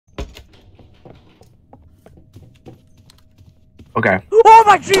Okay. Oh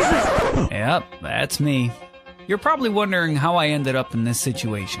my Jesus! Yep, that's me. You're probably wondering how I ended up in this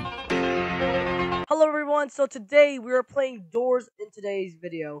situation. Hello everyone, so today we are playing Doors in today's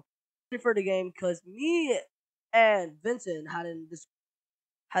video. For the game because me and Vincent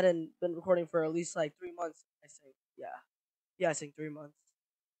hadn't been recording for at least like 3 months, I think. Yeah, I think 3 months.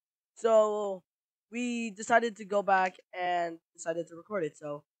 So we decided to go back and decided to record it.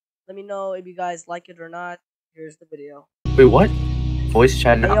 So let me know if you guys like it or not. Here's the video. Wait, what? Voice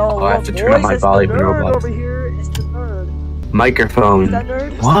chat now? Hey, yo, I have to turn on my volume in Roblox. Over here is the nerd. Microphone. Is that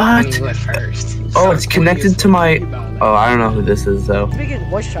nerd? What? You went first. Oh, it's connected to my... Oh, I don't know who this is, though. Speaking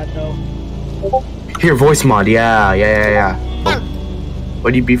voice chat, though. Here, voice mod. Yeah. Oh.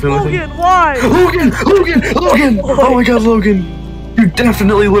 What are you beefing with Logan, him? why? Logan! Oh my god, Logan! You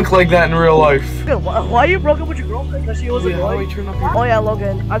definitely look like that in real life. Logan, why you broke up with your girlfriend? Because she was Wait, how do I annoying? turn up your... Oh yeah,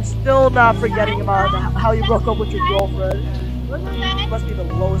 Logan, I'm still not forgetting about how you broke up with your girlfriend. Must be the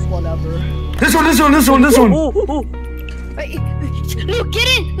lowest one ever. This one! Ooh. Wait, Luke, get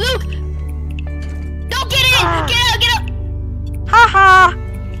in! Luke! Don't get in! Get out! Haha!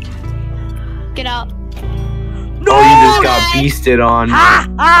 Get out. No! Oh, you just got beasted on.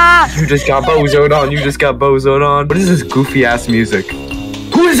 Ah! You just got bozoed on. What is this goofy ass music?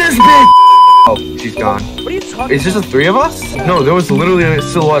 Who is this bitch? Oh, she's gone. What are you talking Is this the three of us? No, there was literally a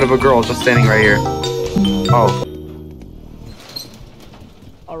silhouette of a girl just standing right here. Oh.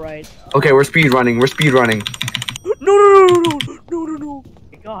 Alright. Okay, we're speed running. No! Oh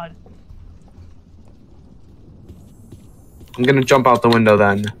my god. I'm gonna jump out the window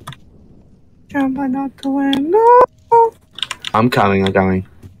then. Jumping out the window. I'm coming.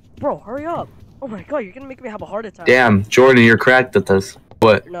 Bro, hurry up. Oh my god, you're gonna make me have a heart attack. Damn, Jordan, you're cracked at this.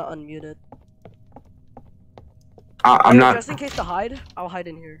 What? You're not unmuted. I'm not. Just in case to hide, I'll hide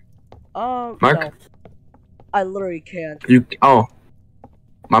in here. Mark? No. I literally can't. Oh.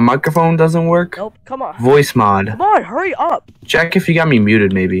 My microphone doesn't work? Nope, come on. Voice mod. Come on, hurry up. Check if you got me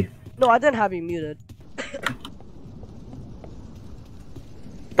muted, maybe. No, I didn't have you muted.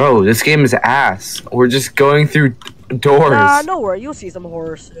 Bro, this game is ass. We're just going through doors. Nah, no worry, you'll see some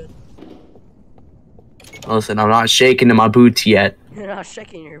horror soon. Listen, I'm not shaking in my boots yet. You're not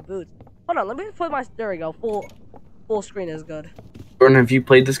shaking your boots. Hold on, let me put my... There we go, full screen is good. Jordan, have you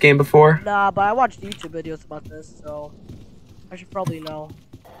played this game before? Nah, but I watched YouTube videos about this, so... I should probably know.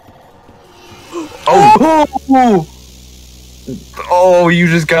 Oh! Oh, you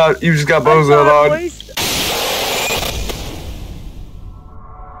just got bozoed on.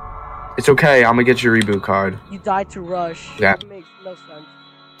 It's okay, I'm gonna get your reboot card. You died to Rush. Yeah. That makes no sense.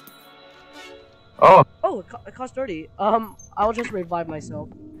 Oh. Oh, it cost 30. I'll just revive myself.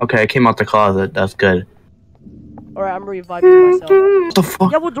 Okay, I came out the closet. That's good. Alright, I'm reviving myself. What the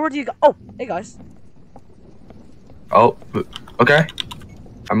fuck? Yeah, what door do you go? Oh, hey guys. Oh, okay.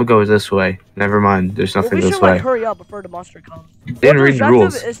 I'm gonna go this way. Never mind. There's nothing we this should way. like hurry up before the monster comes. Didn't read the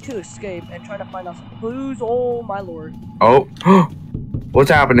rules. The objective is to escape and try to find out some clues. Oh my lord. Oh.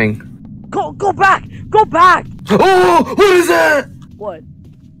 What's happening? Go back! Go back! Oh! What is that? What?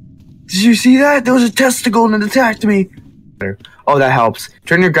 Did you see that? There was a testicle and it attacked me. Oh, that helps.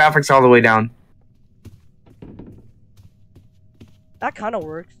 Turn your graphics all the way down. That kind of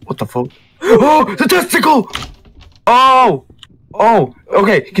works. What the fuck? Oh! The testicle! Oh! Oh!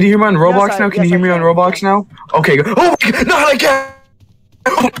 Okay, can you hear me on Roblox now? Can you hear me on Roblox now? Okay, go. Oh my god! Not again!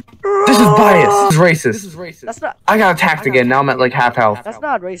 This is bias. This is racist. That's not... I got attacked again. Now I'm at like half health. That's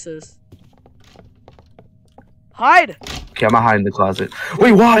not racist. Hide! Okay, I'm gonna hide in the closet.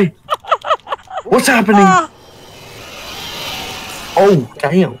 Wait, why? What's happening? Oh,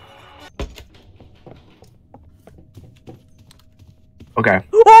 damn. Okay.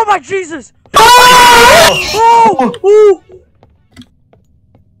 Oh my Jesus! Oh!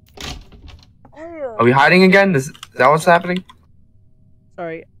 Are we hiding again? Is that what's happening?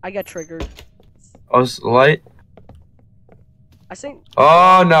 Sorry, I got triggered. Oh, it's light? I think...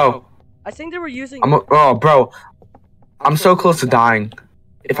 Oh, no. I think they were using... Oh, bro. I'm so close to dying.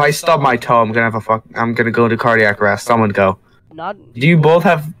 If I stub my toe, I'm gonna go into cardiac arrest. Someone go. Not... Do you both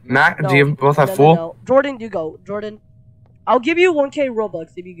have Mac? No, Do you both have full? No. Jordan, you go. Jordan. I'll give you 1K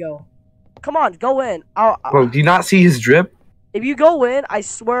Robux if you go. Come on, go in. Bro, do you not see his drip? If you go in, I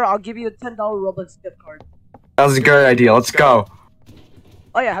swear I'll give you a $10 Robux gift card. That was a good idea. Let's go.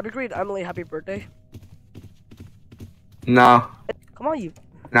 Oh yeah, happy great Emily, happy birthday. No. Come on, you.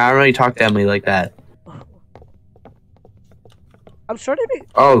 No, I don't really talk to Emily like that. I'm sure they be...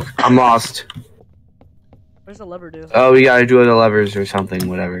 Oh, I'm lost. What does the lever do? Oh, we gotta do the levers or something,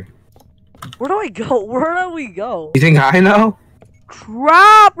 whatever. Where do I go? Where do we go? You think I know?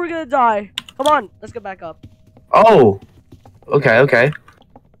 Crap, we're gonna die. Come on, let's get back up. Oh. Okay, okay.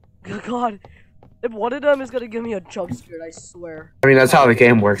 God, if one of them is gonna give me a jump scare, I swear. I mean, that's how the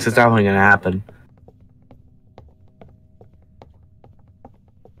game works. It's definitely gonna happen.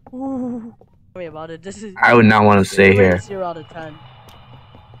 Ooh. Tell me about it. This is. I would not want to stay here. 0 out of 10.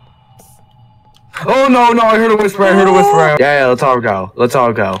 Oh no, no! I heard a whisper. I heard a whisper. Yeah, let's all go. Let's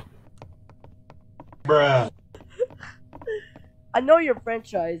all go. Bruh. I know your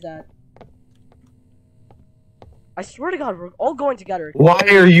franchise at. I swear to God, we're all going together. Why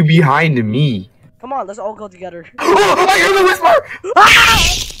are you behind me? Come on, let's all go together. Oh, I heard a whisper.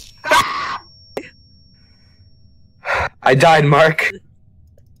 I died, Mark.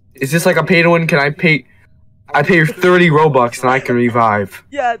 Is this like a pay to win? Can I pay? I pay 30 Robux and I can revive.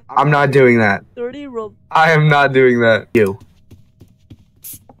 Yeah. I'm not doing that. 30 Robux. I am not doing that. You.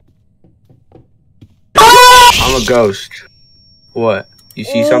 I'm a ghost. What? You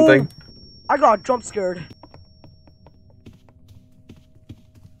see something? I got jump scared.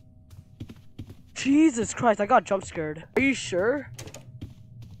 Jesus Christ, I got jump scared. Are you sure?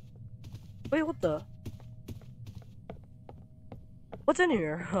 Wait, what the? What's in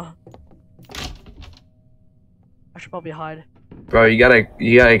here? I should probably hide. Bro, you gotta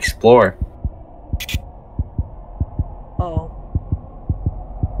explore. Oh.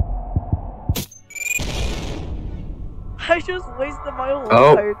 I just wasted my whole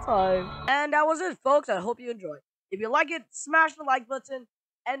entire time. And that was it, folks. I hope you enjoyed. If you like it, smash the like button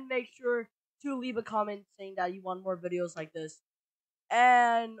and make sure to leave a comment saying that you want more videos like this.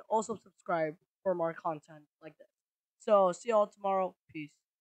 And also subscribe for more content like this. So, see y'all tomorrow. Peace.